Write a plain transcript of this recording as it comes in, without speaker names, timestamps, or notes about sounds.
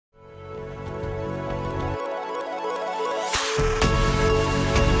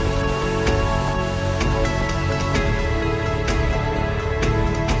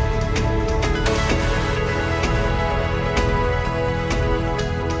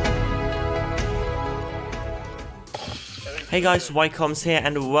Hey guys, Ycoms here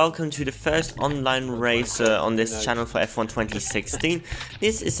and welcome to the first online race on this channel for F1 2016.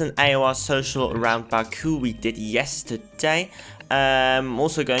 This is an AOR Social around Baku we did yesterday.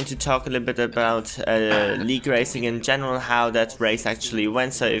 Also going to talk a little bit about league racing in general, how that race actually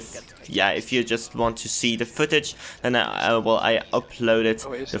went. So if you just want to see the footage, then I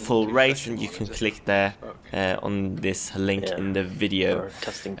uploaded the full race and you can click there on this link in the video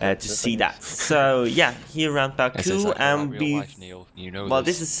to see that. So yeah, here around Baku,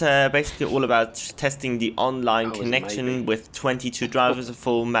 this is basically all about testing the online connection with 22 drivers, a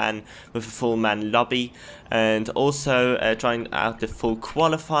full man lobby, and also trying out the full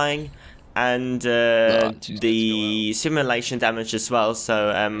qualifying and the simulation damage as well.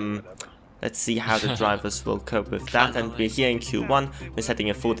 So let's see how the drivers will cope with that. And we're here in Q1, we're setting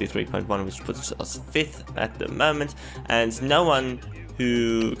a 43.1, which puts us 5th at the moment, and no one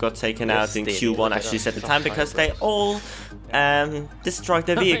who got taken out in Q1 actually set the time because they all destroyed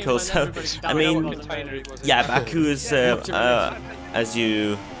their vehicles. So I mean, yeah, Baku is as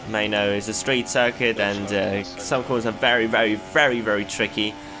you may know, is a street circuit, and some corners are very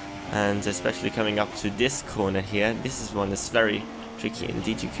tricky, and especially coming up to this corner here. This is one that's very tricky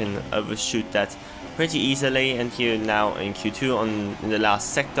indeed. You can overshoot that pretty easily. And here now in Q2 in the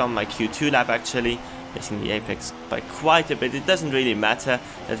last sector, on my Q2 lap, actually missing the apex by quite a bit. It doesn't really matter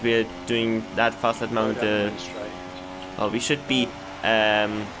that we're doing that fast at the moment. Well, we should be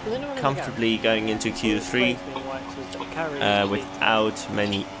comfortably going into Q3 without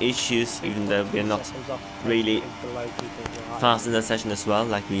many issues, even though we're not really fast in the session as well,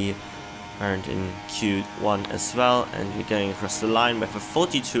 like we earned in Q1 as well. And we're going across the line with a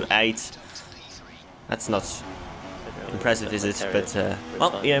 42.8. That's not impressive, is it? But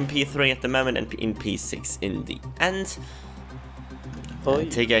well, we're in P3 at the moment and in P6 in the end.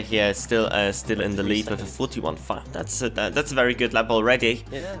 Tigger here still in the lead with a 41.5. That's a very good lap already.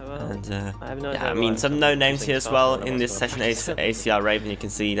 And yeah, I mean, some no names here as well in this session. ACR Raven, you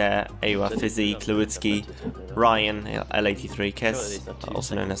can see there, AOR Fizzy, Kluitsky, Ryan, L83 Kes,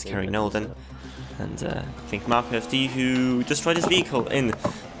 also known as Kerry Nolden, and I think Mark FD, who destroyed his vehicle in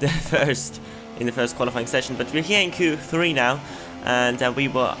the first qualifying session. But we're here in Q3 now, and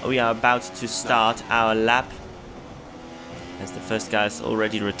we are about to start our lap, as the first guy is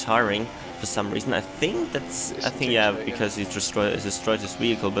already retiring for some reason. I think yeah, because he destroyed his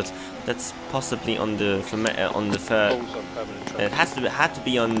vehicle, but that's possibly on the it had to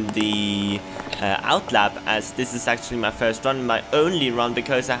be on the out lap, as this is actually my first run, my only run,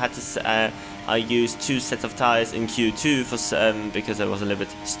 because I had to I used 2 sets of tires in Q2 for because I was a little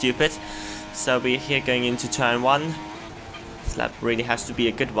bit stupid. So we're here going into turn 1. This lap really has to be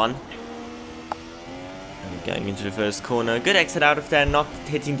a good one. Going into the first corner, good exit out of there, not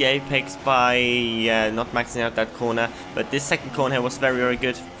hitting the apex by not maxing out that corner. But this second corner was very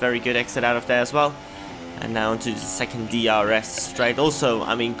good exit out of there as well. And now onto the second DRS straight. Also,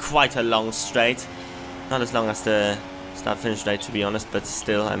 I mean, quite a long straight, not as long as the start-finish straight, to be honest, but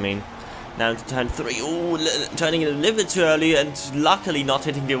still, I mean. Now into turn 3, turning it a little bit too early, and luckily not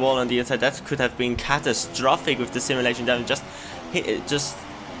hitting the wall on the inside. That could have been catastrophic with the simulation damage. Just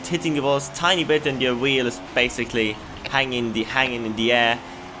hitting the walls tiny bit, and your wheel is basically hanging in the air.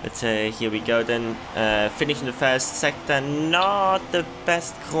 But here we go then, finishing the first sector. Not the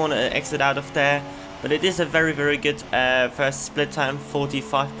best corner exit out of there, but it is a very good first split time,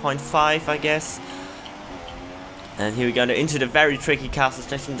 45.5, I guess. And here we go into the very tricky castle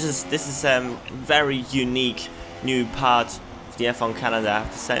station. This is very unique new part of the F1 calendar, I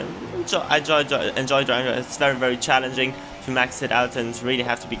have to say. I enjoy driving. It's very challenging to max it out and really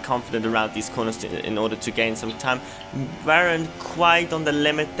have to be confident around these corners in order to gain some time. Weren't quite on the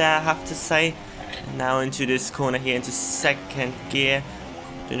limit there, I have to say. And now into this corner here, into second gear.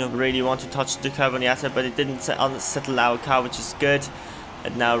 Do not really want to touch the curb on the outside, but it didn't unsettle our car, which is good.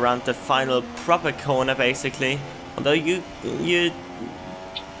 And now around the final proper corner, basically. Although you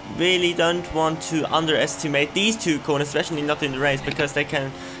really don't want to underestimate these 2 corners, especially not in the race, because they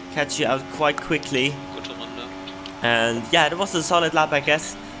can catch you out quite quickly. And yeah, it was a solid lap, I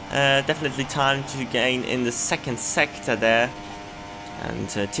guess. Definitely time to gain in the second sector there. And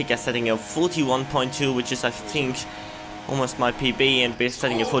Tika setting a 41.2, which is, I think, almost my PB, and we're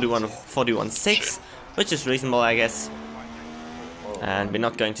setting a 41.6, which is reasonable, I guess. And we're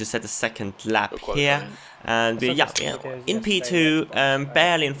not going to set a second lap here. And we're in P2,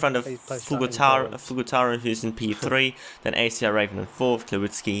 barely in front of Fugutaro, who's in P3, then ACR Raven in 4th,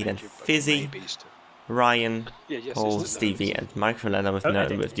 Kluitsky, then Fizzy, Ryan, Paul, Stevie, and Microlanda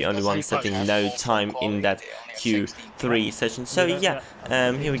with the only one setting no time in that Q3 session. So yeah,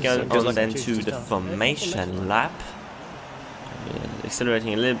 here we go on then to the formation lap.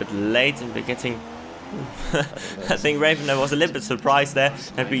 accelerating a little bit late, and we're getting... I think Raven was a little bit surprised there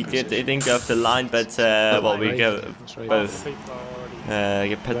that we didn't go off the line, but well, we go both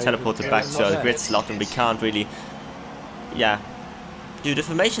get teleported back to our grid slot, and we can't really, do the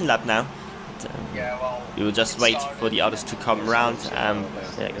formation lap now. But, we will just wait for the others to come around, and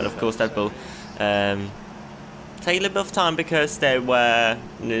of course that will take a little bit of time because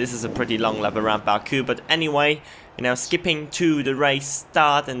this is a pretty long lap around Baku. But anyway, skipping to the race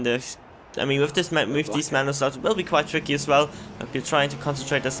start, and with these manual starts will be quite tricky as well. We're trying to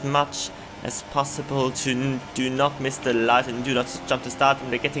concentrate as much as possible to do not miss the light and do not jump the start.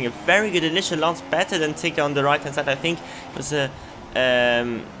 And they're getting a very good initial launch, better than Tigger on the right hand side. I think it was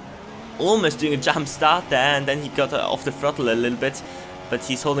almost doing a jump start there, and then he got off the throttle a little bit, but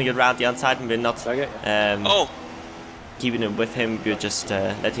he's holding it around the outside, and we're not keeping it with him. We're just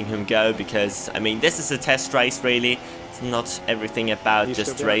letting him go because this is a test race really. It's not everything about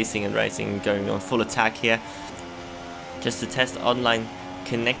just racing and going on full attack here. Just to test online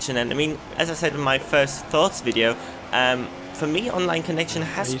connection, and as I said in my first thoughts video, for me online connection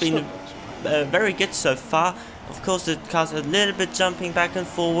has been very good so far. Of course the cars are a little bit jumping back and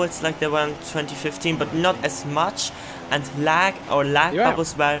forwards like they were in 2015, but not as much, and lag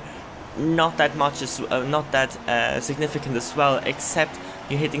bubbles were not that much, not that significant as well, except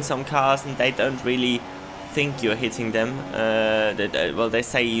you're hitting some cars and they don't really think you're hitting them. Well, they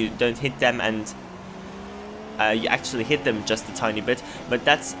say you don't hit them, and you actually hit them just a tiny bit, but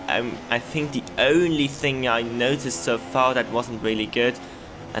that's I think the only thing I noticed so far that wasn't really good.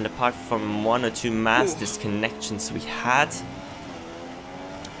 And apart from 1 or 2 mass disconnections we had.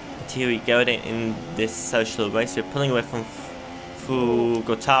 But here we go in this social race. We're pulling away from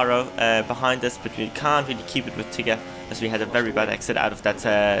Fugotaro behind us, but we can't really keep it with Tigger as we had a very bad exit out of that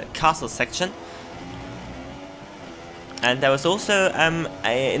castle section. And there was also,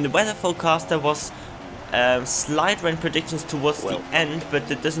 in the weather forecast, there was slight rain predictions towards the end, but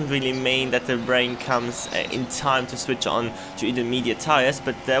that doesn't really mean that the rain comes in time to switch on to intermediate tires.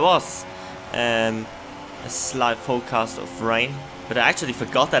 But there was a slight forecast of rain, but I actually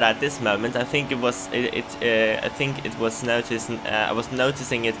forgot that at this moment. I think it was I was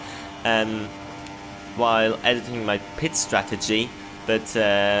noticing it while editing my pit strategy, but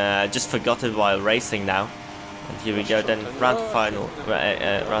I just forgot it while racing now. And here we go then, round final,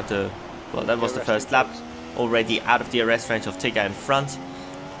 well, that was the first lap, already out of the arrest range of Tigger in front.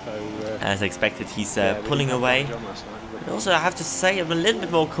 As expected, he's pulling away. And also, I have to say, I'm a little bit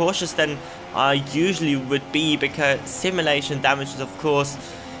more cautious than I usually would be, because simulation damages, of course,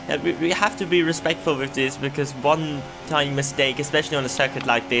 we have to be respectful with this, because one tiny mistake, especially on a circuit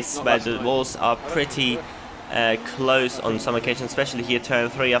like this, where the walls are pretty close on some occasions, especially here, turn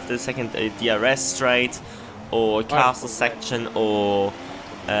 3 after the second DRS straight, or castle section, or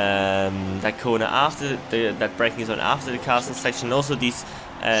that corner after that braking zone after the castle section. Also these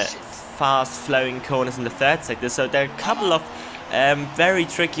fast flowing corners in the third sector. So there are a couple of very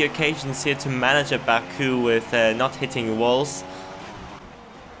tricky occasions here to manage at Baku with not hitting walls.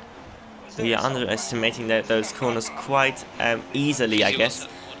 We are underestimating those corners quite easily, I guess.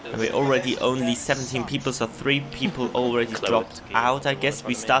 And we're already only 17 people, so 3 people already dropped out. I guess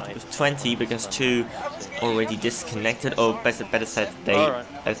we started with 20 because 2 already disconnected, or better said,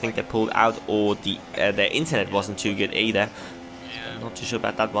 I think they pulled out, or their internet wasn't too good either. I'm not too sure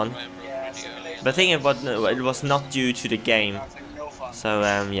about that one. But I think it was not due to the game. So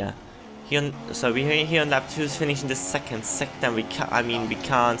yeah. So we're here on lap 2, is finishing the second sector. We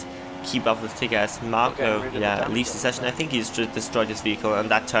can't keep up with Tigger as Marco leaves the session. I think he's just destroyed his vehicle on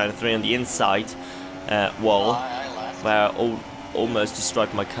that turn 3 on the inside wall, where I almost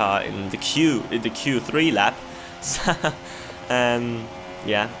destroyed my car in the Q3 lap. So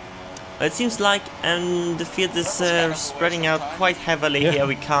yeah, but it seems like the field is spreading out quite heavily here.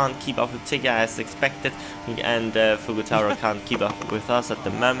 We can't keep up with Tigger as expected, and Fugotaro can't keep up with us at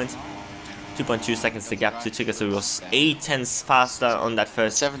the moment. 2.2 seconds the gap to Tigger, so it was 8 tenths faster on that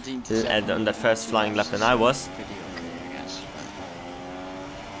first flying lap than I was.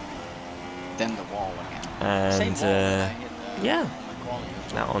 Then the wall again. And yeah,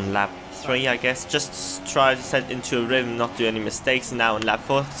 now on lap 3, I guess, just try to set into a rhythm, not do any mistakes. Now on lap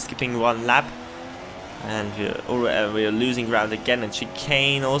 4, skipping 1 lap, and we're losing ground again. And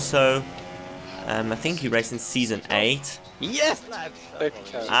chicane also. I think he raced in season 8. Yes,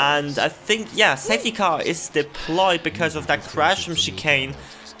 and I think, yeah, safety car is deployed because of that crash from chicane,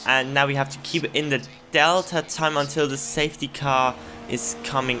 and now we have to keep it in the delta time until the safety car is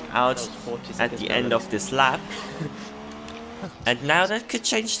coming out at the end of this lap. And now that could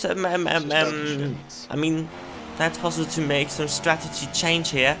change some, I mean, that's possible to make some strategy change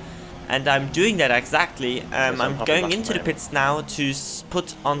here. And I'm doing that exactly. I'm going into the pits now to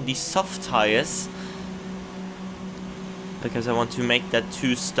put on the soft tires, because I want to make that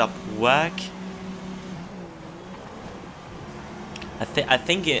 2-stop work.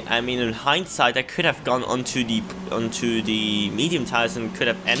 I mean, in hindsight, I could have gone onto the medium tires and could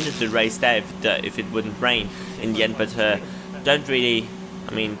have ended the race there if it wouldn't rain in the end. But don't really.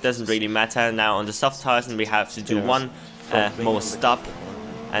 I mean, it doesn't really matter now on the soft tires, and we have to do one more stop.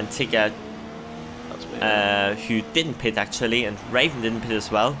 And Tigger, who didn't pit actually, and Raven didn't pit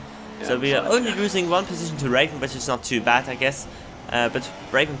as well. So we are only losing 1 position to Raven, which is not too bad, I guess. But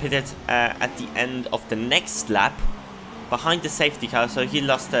Raven pitted at the end of the next lap, behind the safety car, so he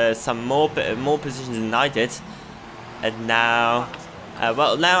lost some more positions than I did. And now,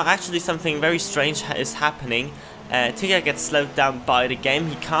 well, now actually something very strange is happening. Tigger gets slowed down by the game.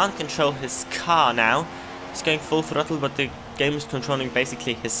 He can't control his car now. He's going full throttle, but the game is controlling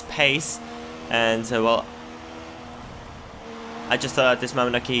basically his pace. And well, I just thought at this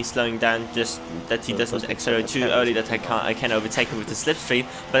moment, okay, he's slowing down, just that he doesn't accelerate too early, that I can overtake him with the slipstream.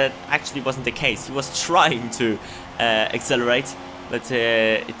 But it actually wasn't the case. He was trying to accelerate, but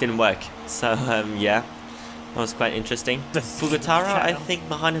it didn't work. So yeah, that was quite interesting. Fugutaro, I think,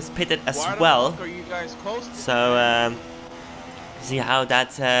 behind has pitted as well. So see how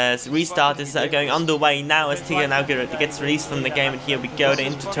that restart is going underway now, as Tigger now gets released from the game. And here we go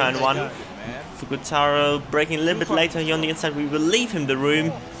into turn 1. Fugutaro braking a little bit later here on the inside. We will leave him the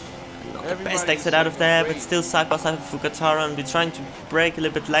room. Not the best exit out of there, but still side by side with Fugutaro, and we're trying to brake a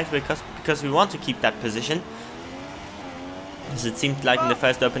little bit later because we want to keep that position. As it seemed like in the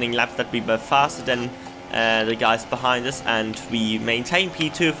first opening laps that we were faster than the guys behind us, and we maintain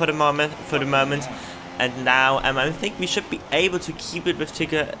P2 for the moment. And now I think we should be able to keep it with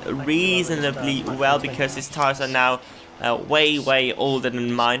Tigger reasonably well, because his tires are now way older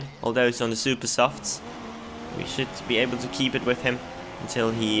than mine, although it's on the super softs. We should be able to keep it with him until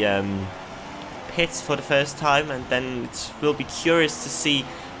he pits for the first time, and then it will be curious to see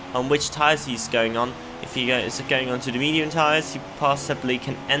on which tires he's going on. If he is going on to the medium tires, he possibly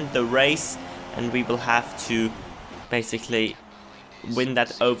can end the race, and we will have to basically win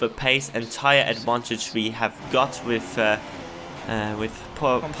that over pace and tire advantage we have got with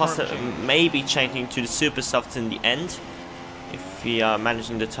maybe changing to the super softs in the end, if we are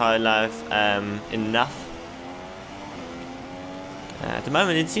managing the tire life enough. At the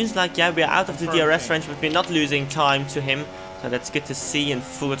moment it seems like, yeah, we are out of the DRS range, but we're not losing time to him, so that's good to see. And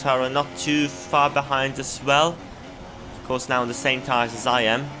Fugutaro not too far behind as well, of course now on the same tires as I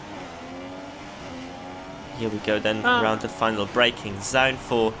am. Here we go then, around the final braking zone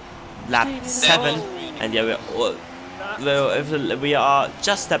for lap 7, and yeah, we are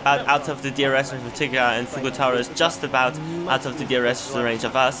just about out of the DRS range of Tigger, and Fugutaro is just about out of the DRS range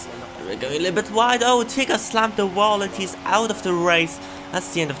of us. We're going a little bit wide. Oh, Tigger slammed the wall and he's out of the race.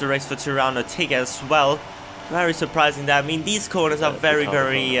 That's the end of the race for Tirano. Tigger as well. Very surprising that. I mean, these corners are very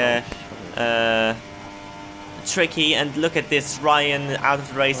tricky, and look at this, Ryan out of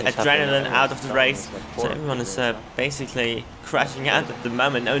the race, Adrenaline out of the race, so everyone is basically crashing out at the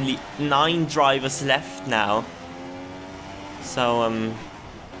moment. Only 9 drivers left now, so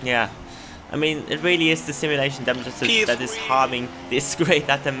yeah, I mean, it really is the simulation damage that is harming this grid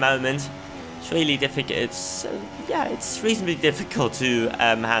at the moment. It's really difficult. It's yeah, it's reasonably difficult to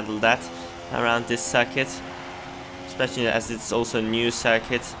handle that around this circuit, especially as it's also a new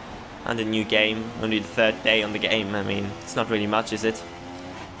circuit and a new game, only the 3rd day on the game. I mean, it's not really much, is it?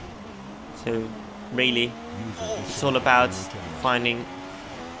 So really, it's all about finding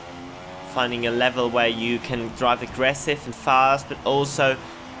a level where you can drive aggressive and fast, but also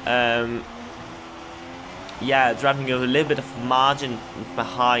yeah, driving a little bit of margin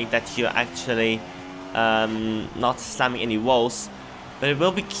behind, that you're actually not slamming any walls. But it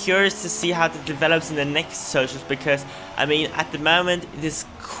will be curious to see how it develops in the next socials, because I mean, at the moment it is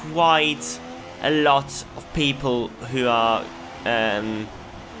quite a lot of people who are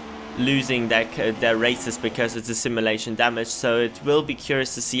losing their races because it's a simulation damage. So it will be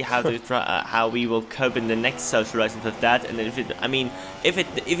curious to see how how we will cope in the next social races with that. And if it, I mean, if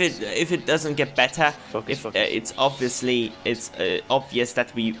it doesn't get better, it's obvious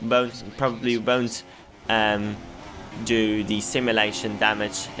that we probably won't do the simulation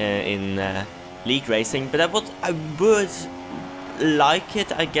damage in league racing. But I would like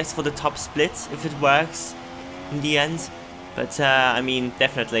it, I guess, for the top split if it works in the end. But I mean,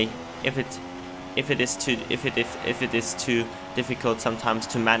 definitely, if it is too difficult sometimes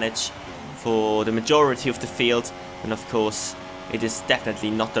to manage for the majority of the field, then of course it is definitely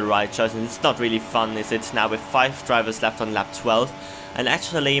not the right choice, and it's not really fun, is it? Now with 5 drivers left on lap 12. And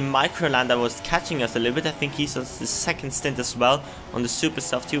actually, Microlander was catching us a little bit. I think he's on his second stint as well. On the super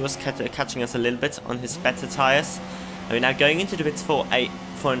soft, he was catching us a little bit on his better tires. And we're now going into the pits for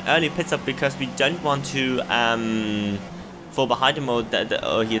an early pit stop because we don't want to fall behind him or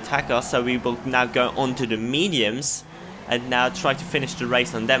he attack us. So we will now go on to the mediums and now try to finish the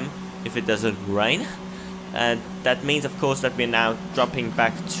race on them if it doesn't rain. And that means, of course, that we're now dropping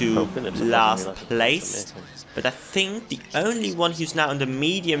back to last place. But I think the only one who's now on the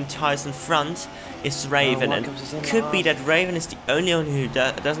medium tires in front is Raven. And it could be that Raven is the only one who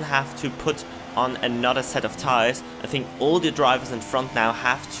doesn't have to put on another set of tires. I think all the drivers in front now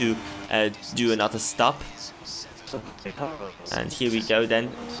have to do another stop. And here we go then,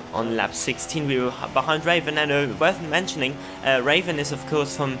 on lap 16 we were behind Raven, and worth mentioning, Raven is of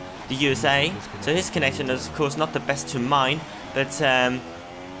course from the USA, so his connection is of course not the best to mine, but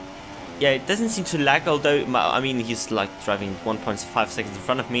yeah, it doesn't seem to lag, although, I mean, he's like driving 1.5 seconds in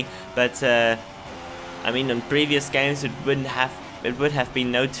front of me, but I mean, on previous games it would have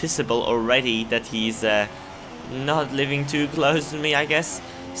been noticeable already that he's not living too close to me, I guess,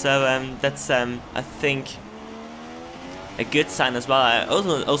 so that's I think a good sign as well. I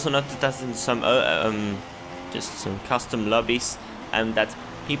also noticed that in some just some custom lobbies, that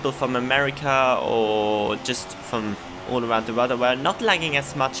people from America or just from all around the world were not lagging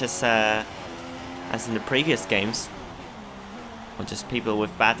as much as in the previous games, or just people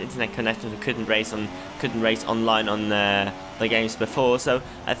with bad internet connection who couldn't race online on the games before. So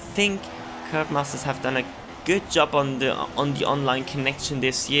I think Codemasters have done a good job on the online connection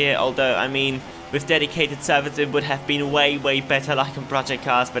this year, although I mean, with dedicated servers it would have been way better, like on Project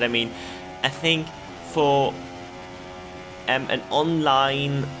Cars. But I mean, I think for an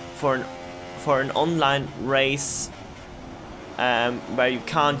online race where you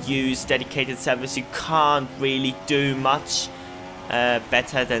can't use dedicated servers, you can't really do much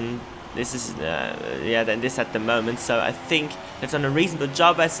better than this is than this at the moment. So I think they've done a reasonable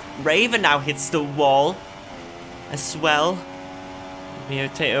job, as Raven now hits the wall as well. We're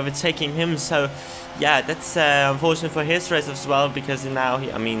overtaking him, so yeah, that's unfortunate for his race as well, because now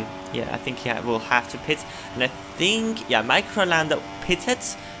I mean, yeah, I think he will have to pit. And I think, yeah, Microlander pitted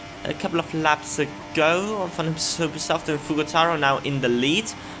a couple of laps ago from Supersoft, and Fugotaro now in the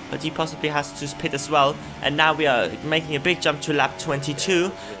lead, but he possibly has to pit as well. And now we are making a big jump to lap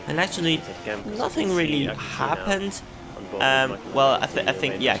 22, and actually nothing really happened. Well, I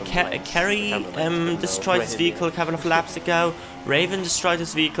think, yeah, Kerry destroyed his vehicle a couple of laps ago. Raven destroyed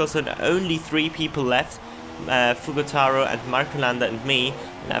his vehicle, so there are only 3 people left. Fugotaro and Microlander and me.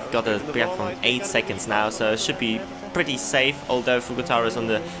 And I've got a gap from 8 seconds now, so it should be pretty safe, although Fugotaro is on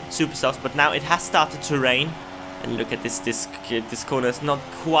the super soft. But now it has started to rain. And look at this corner, is not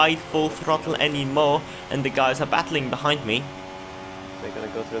quite full throttle anymore, and the guys are battling behind me. They're gonna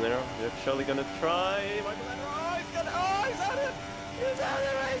go through there. They're surely gonna try. He's out of it! He's out of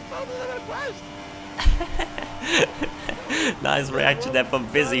it! Both of them are crashed! Nice reaction there from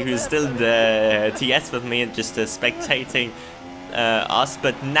Vizzy, who's still in the TS with me and just spectating us.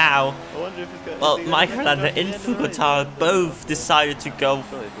 But now, well, Microlander and Fugotaro both decided to go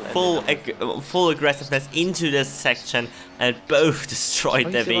full aggressiveness into this section, and both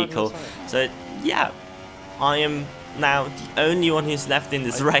destroyed their vehicle. So yeah, I am now the only one who's left in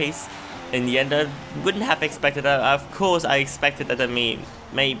this race. In the end, I wouldn't have expected that. Of course, I expected that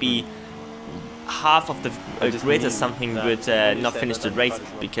maybe half of the grid or something would not finish the race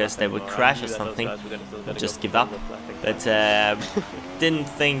because they would crash or something, or just give up. But didn't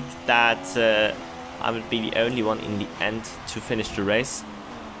think that I would be the only one in the end to finish the race.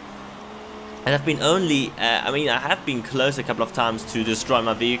 And I've been I mean, I have been close a couple of times to destroy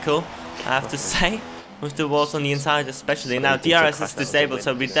my vehicle, I have to say. With the walls on the inside especially. Now DRS is disabled,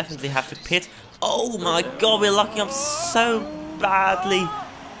 so we definitely have to pit. Oh my god, we're locking up so badly.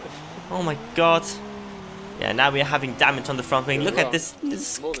 Oh my god. Yeah, now we're having damage on the front wing. Look at this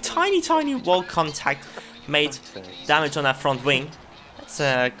tiny wall contact made damage on our front wing.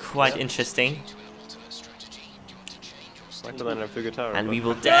 That's quite interesting. And we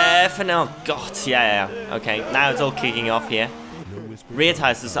will definitely... Oh god, yeah. Okay, now it's all kicking off here. Rear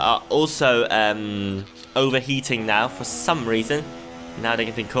tires are also overheating now for some reason. Now they're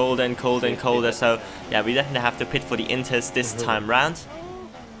getting colder and colder, so yeah, we definitely have to pit for the inters this time round.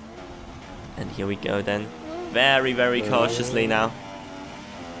 And here we go then, very cautiously now.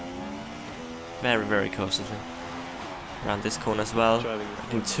 Very cautiously. Around this corner as well.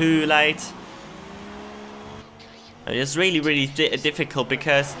 Looking too late. And it's really difficult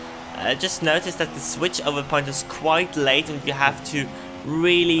because I just noticed that the switch over point is quite late, and you have to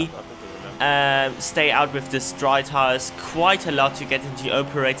really stay out with the dry tires quite a lot to get into the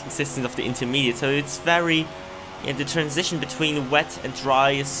operating systems of the intermediate. So it's very, the transition between wet and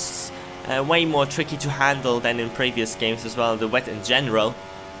dry is way more tricky to handle than in previous games as well, the wet in general.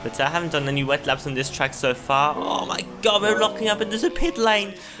 But I haven't done any wet laps on this track so far. Oh my god, we're locking up into the pit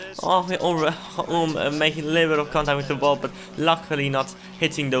lane. Oh, we're all making a little bit of contact with the wall, but luckily not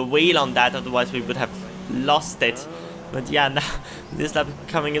hitting the wheel on that, otherwise we would have lost it. But yeah, now this lap is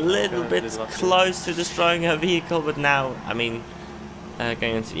coming a little bit close to destroying her vehicle, but now, I mean,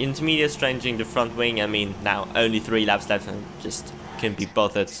 going into intermediate, stranging the front wing, I mean, now only 3 laps left and just can't be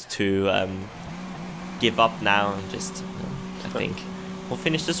bothered to give up now and just, I think we'll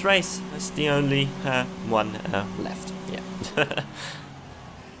finish this race. That's the only one left. Yeah.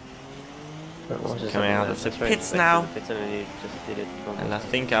 Coming out of the pits now, and I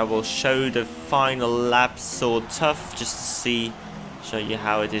think I will show the final lap sort of, just to show you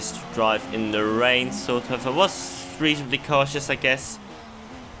how it is to drive in the rain sort of. I was reasonably cautious, I guess,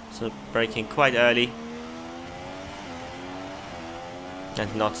 so braking quite early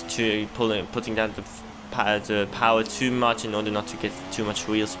and not too putting down the power too much in order not to get too much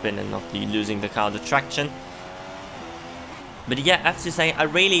wheel spin and not be losing the car the traction. But yeah, I have to say, I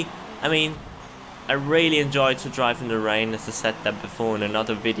really enjoyed to drive in the rain, as I said that before in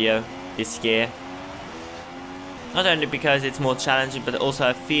another video this year. Not only because it's more challenging, but also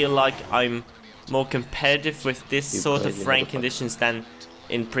I feel like I'm more competitive with this sort of rain conditions than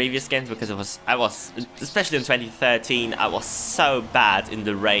in previous games, because I was especially in 2013, I was so bad in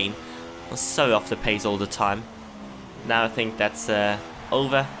the rain. I was so off the pace all the time. Now I think that's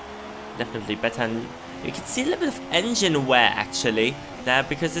over. Definitely better, and you can see a little bit of engine wear actually there,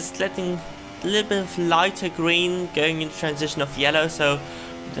 because it's letting a little bit of lighter green going in transition of yellow. So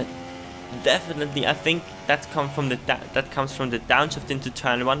that definitely, I think that comes from the downshift into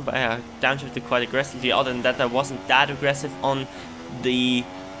turn 1, but I downshifted quite aggressively. Other than that, I wasn't that aggressive on the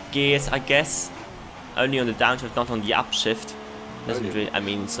gears, I guess. Only on the downshift, not on the upshift. Doesn't really, I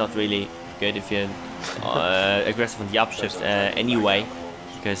mean, it's not really good if you're aggressive on the upshift anyway,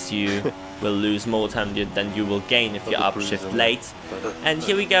 because you will lose more time than you will gain if you upshift late. And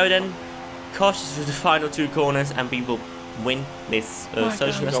here we go then, cautious with the final 2 corners, and we will win this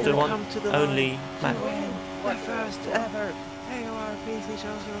social as the one only man. The first ever AOR PC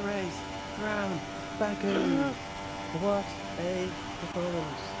social race around Baku. What a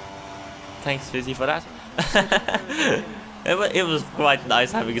performance. Thanks, Fizzy, for that. It was quite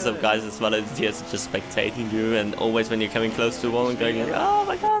nice having some guys as well as here just spectating you, and always when you're coming close to the wall and going like, oh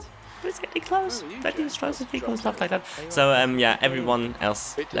my god, it's getting close, that destroys the vehicle and stuff like that. So yeah, everyone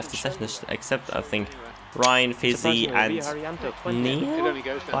else left the session except I think Ryan, Fizzy and Neil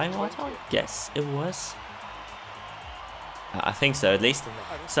Bywater? Yes, it was. I think so, at least.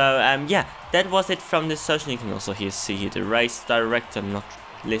 So yeah, that was it from this social. You can also see here the race director. I'm not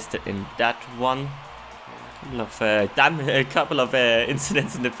listed in that one. A couple of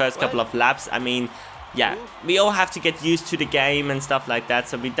incidents in the first couple of laps. I mean, yeah, we all have to get used to the game and stuff like that.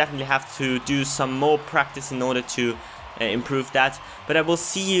 So we definitely have to do some more practice in order to improve that. But I will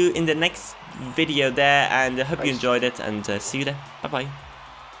see you in the next video there, and I hope you enjoyed it, and see you there. Bye bye.